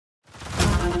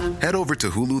Head over to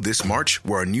Hulu this March,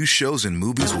 where our new shows and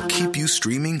movies will keep you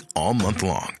streaming all month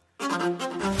long.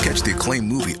 Catch the acclaimed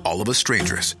movie All of Us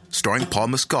Strangers, starring Paul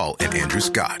Mescal and Andrew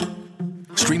Scott.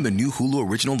 Stream the new Hulu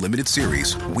original limited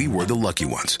series We Were the Lucky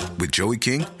Ones with Joey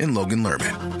King and Logan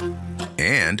Lerman.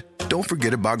 And don't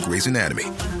forget about Grey's Anatomy.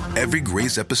 Every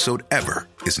Grey's episode ever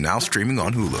is now streaming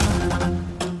on Hulu.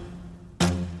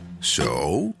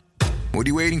 So, what are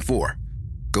you waiting for?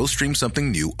 Go stream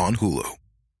something new on Hulu.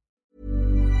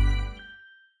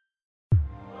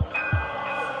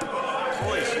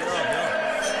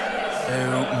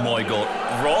 Oh my god,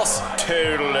 Ross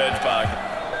total edge back.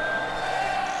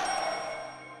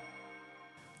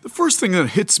 The first thing that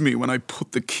hits me when I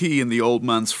put the key in the old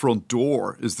man's front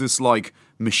door is this,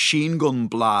 machine gun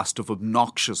blast of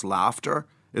obnoxious laughter.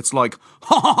 It's like,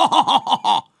 ha ha ha ha ha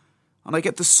ha! And I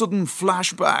get this sudden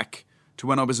flashback to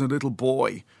when I was a little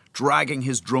boy, dragging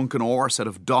his drunken horse out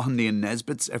of Dohenny and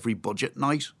Nesbitt's every budget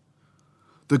night.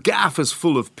 The gaff is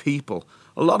full of people,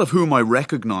 a lot of whom I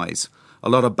recognise. A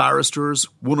lot of barristers,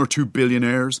 1 or 2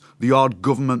 billionaires, the odd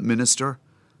government minister.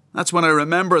 That's when I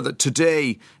remember that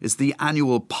today is the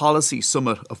annual policy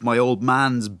summit of my old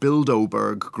man's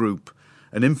Bilderberg group,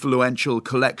 an influential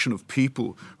collection of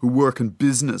people who work in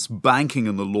business, banking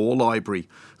and the law library,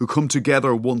 who come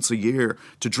together once a year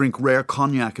to drink rare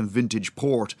cognac and vintage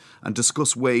port and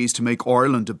discuss ways to make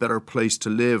Ireland a better place to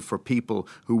live for people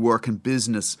who work in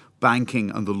business, banking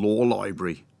and the law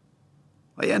library.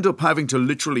 I end up having to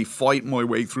literally fight my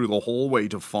way through the hallway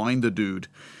to find the dude.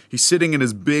 He's sitting in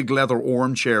his big leather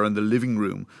armchair in the living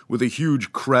room with a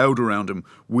huge crowd around him,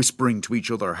 whispering to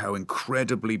each other how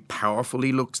incredibly powerful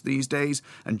he looks these days,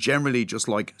 and generally just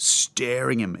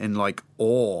staring him in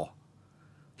awe.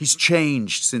 He's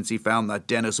changed since he found that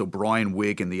Dennis O'Brien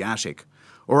wig in the attic.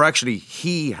 Or actually,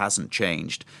 he hasn't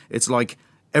changed. It's like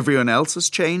everyone else has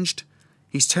changed.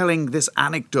 He's telling this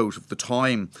anecdote of the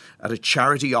time at a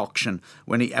charity auction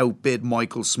when he outbid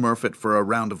Michael Smurfett for a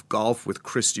round of golf with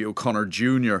Christy O'Connor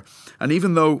Jr. And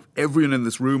even though everyone in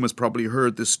this room has probably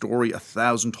heard this story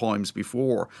 1,000 times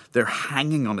before, they're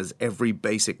hanging on his every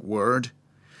basic word.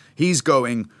 He's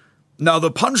going, now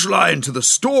the punchline to the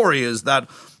story is that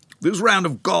this round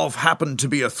of golf happened to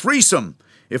be a threesome.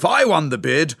 If I won the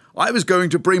bid, I was going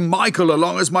to bring Michael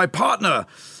along as my partner.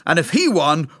 And if he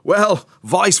won, well,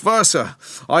 vice versa.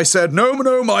 I said,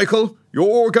 no, Michael,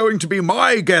 you're going to be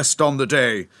my guest on the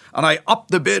day. And I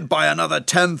upped the bid by another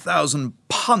 10,000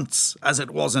 punts, as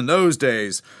it was in those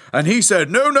days. And he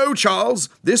said, no, Charles,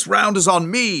 this round is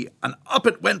on me. And up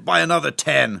it went by another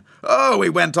 10. Oh, we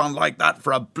went on like that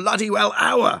for a bloody well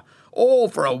hour. All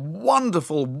for a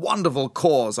wonderful, wonderful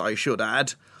cause, I should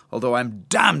add. Although I'm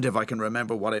damned if I can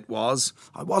remember what it was.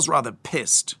 I was rather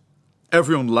pissed.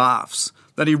 Everyone laughs.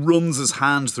 Then he runs his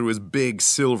hand through his big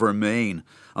silver mane,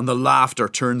 and the laughter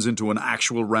turns into an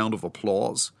actual round of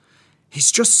applause.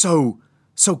 He's just so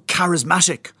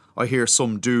charismatic, I hear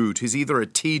some dude who's either a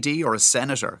TD or a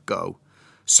senator go.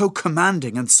 So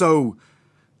commanding and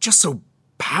just so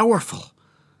powerful.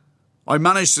 I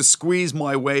managed to squeeze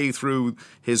my way through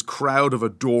his crowd of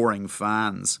adoring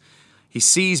fans. He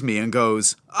sees me and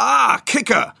goes,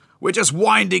 kicker! We're just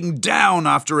winding down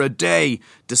after a day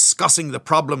discussing the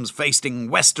problems facing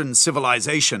Western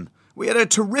civilization. We had a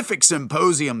terrific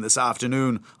symposium this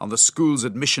afternoon on the school's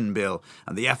admission bill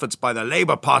and the efforts by the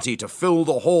Labour Party to fill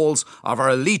the halls of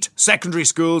our elite secondary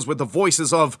schools with the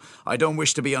voices of, I don't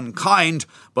wish to be unkind,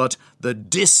 but the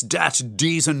Dis Dat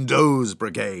D's and Do's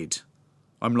Brigade.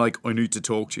 I'm like, I need to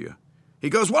talk to you.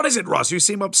 He goes, what is it, Ross? You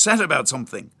seem upset about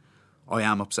something. I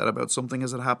am upset about something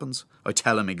as it happens. I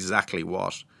tell him exactly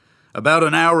what. About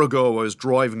an hour ago, I was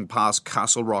driving past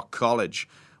Castle Rock College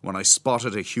when I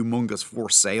spotted a humongous for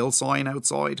sale sign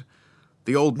outside.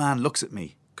 The old man looks at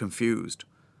me, confused.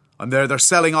 And they're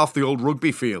selling off the old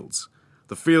rugby fields.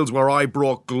 The fields where I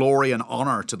brought glory and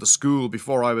honour to the school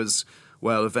before I was,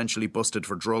 eventually busted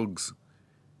for drugs.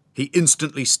 He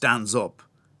instantly stands up.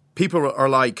 People are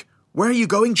like, where are you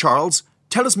going, Charles?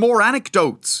 Tell us more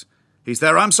anecdotes. He's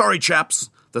there, I'm sorry, chaps.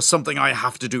 There's something I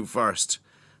have to do first.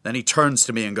 Then he turns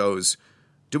to me and goes,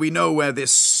 do we know where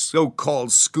this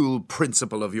so-called school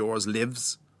principal of yours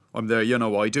lives? I'm there,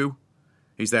 I do.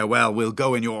 He's there, we'll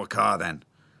go in your car then.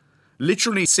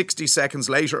 Literally 60 seconds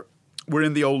later, we're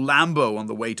in the old Lambo on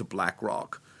the way to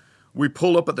Blackrock. We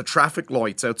pull up at the traffic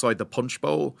lights outside the Punch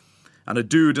Bowl, and a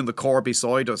dude in the car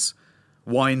beside us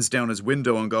winds down his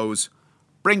window and goes,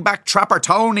 bring back Trapper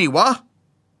Tony, what?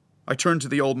 I turn to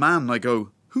the old man and I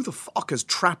go, who the fuck is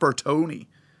Trapper Tony?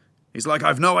 He's like,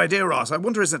 I've no idea, Ross. I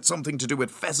wonder is it something to do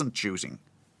with pheasant shooting?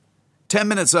 10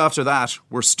 minutes after that,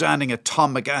 we're standing at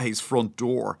Tom McGahey's front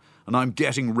door, and I'm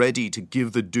getting ready to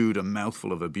give the dude a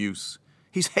mouthful of abuse.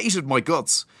 He's hated my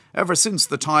guts ever since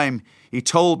the time he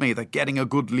told me that getting a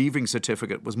good leaving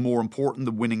certificate was more important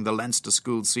than winning the Leinster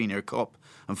School Senior Cup,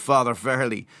 and Father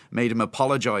Fairley made him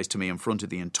apologise to me in front of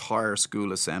the entire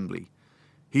school assembly.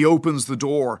 He opens the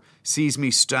door, sees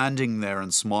me standing there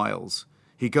and smiles.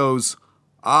 He goes,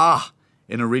 "Ah,"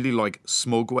 in a really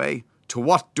smug way, "to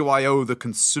what do I owe the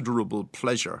considerable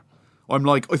pleasure?" I'm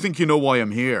like, "I think you know why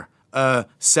I'm here.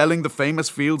 Selling the famous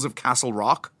fields of Castle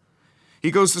Rock?"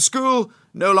 He goes, "The school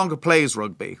no longer plays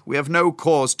rugby. We have no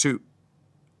cause to..."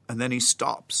 And then he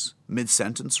stops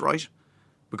mid-sentence, right?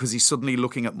 Because he's suddenly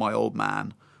looking at my old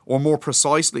man. Or more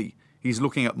precisely, he's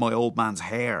looking at my old man's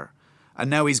hair. And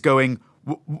now he's going,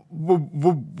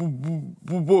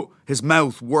 his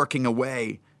mouth working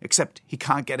away, except he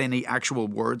can't get any actual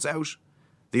words out.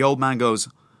 The old man goes,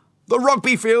 "The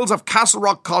rugby fields of Castle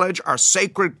Rock College are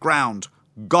sacred ground,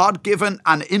 God-given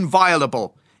and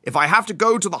inviolable. If I have to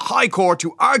go to the High Court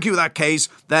to argue that case,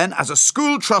 then as a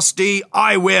school trustee,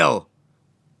 I will."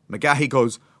 McGahey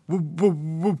goes,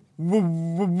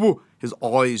 his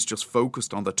eyes just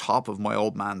focused on the top of my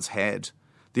old man's head.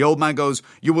 The old man goes,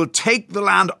 "You will take the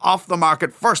land off the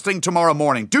market first thing tomorrow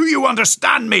morning. Do you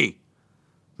understand me?"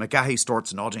 McGahey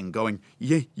starts nodding, going,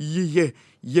 yeah,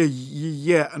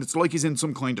 and it's like he's in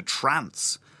some kind of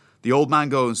trance. The old man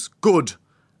goes, "Good.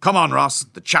 Come on, Ross.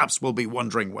 The chaps will be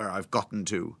wondering where I've gotten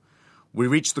to." We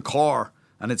reach the car,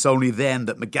 and it's only then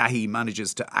that McGahey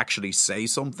manages to actually say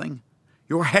something.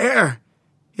 "Your hair,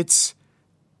 it's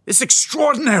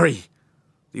extraordinary."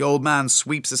 The old man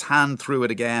sweeps his hand through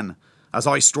it again. As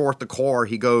I start the car,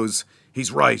 he goes,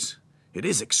 "He's right. It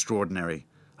is extraordinary.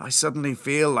 I suddenly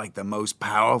feel like the most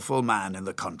powerful man in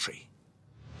the country."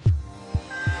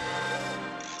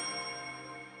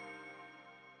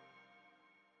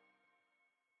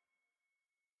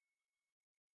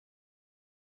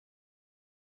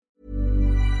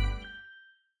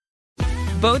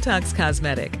 Botox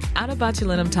Cosmetic, out of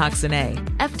botulinum toxin A,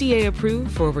 FDA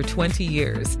approved for over 20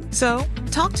 years. So,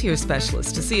 talk to your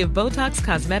specialist to see if Botox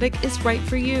Cosmetic is right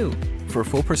for you. For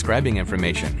full prescribing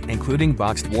information, including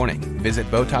boxed warning, visit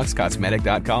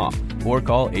BotoxCosmetic.com or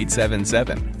call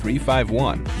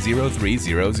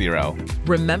 877-351-0300.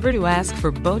 Remember to ask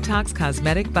for Botox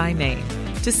Cosmetic by name.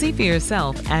 To see for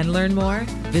yourself and learn more,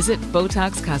 visit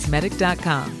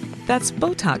BotoxCosmetic.com. That's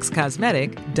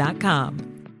BotoxCosmetic.com.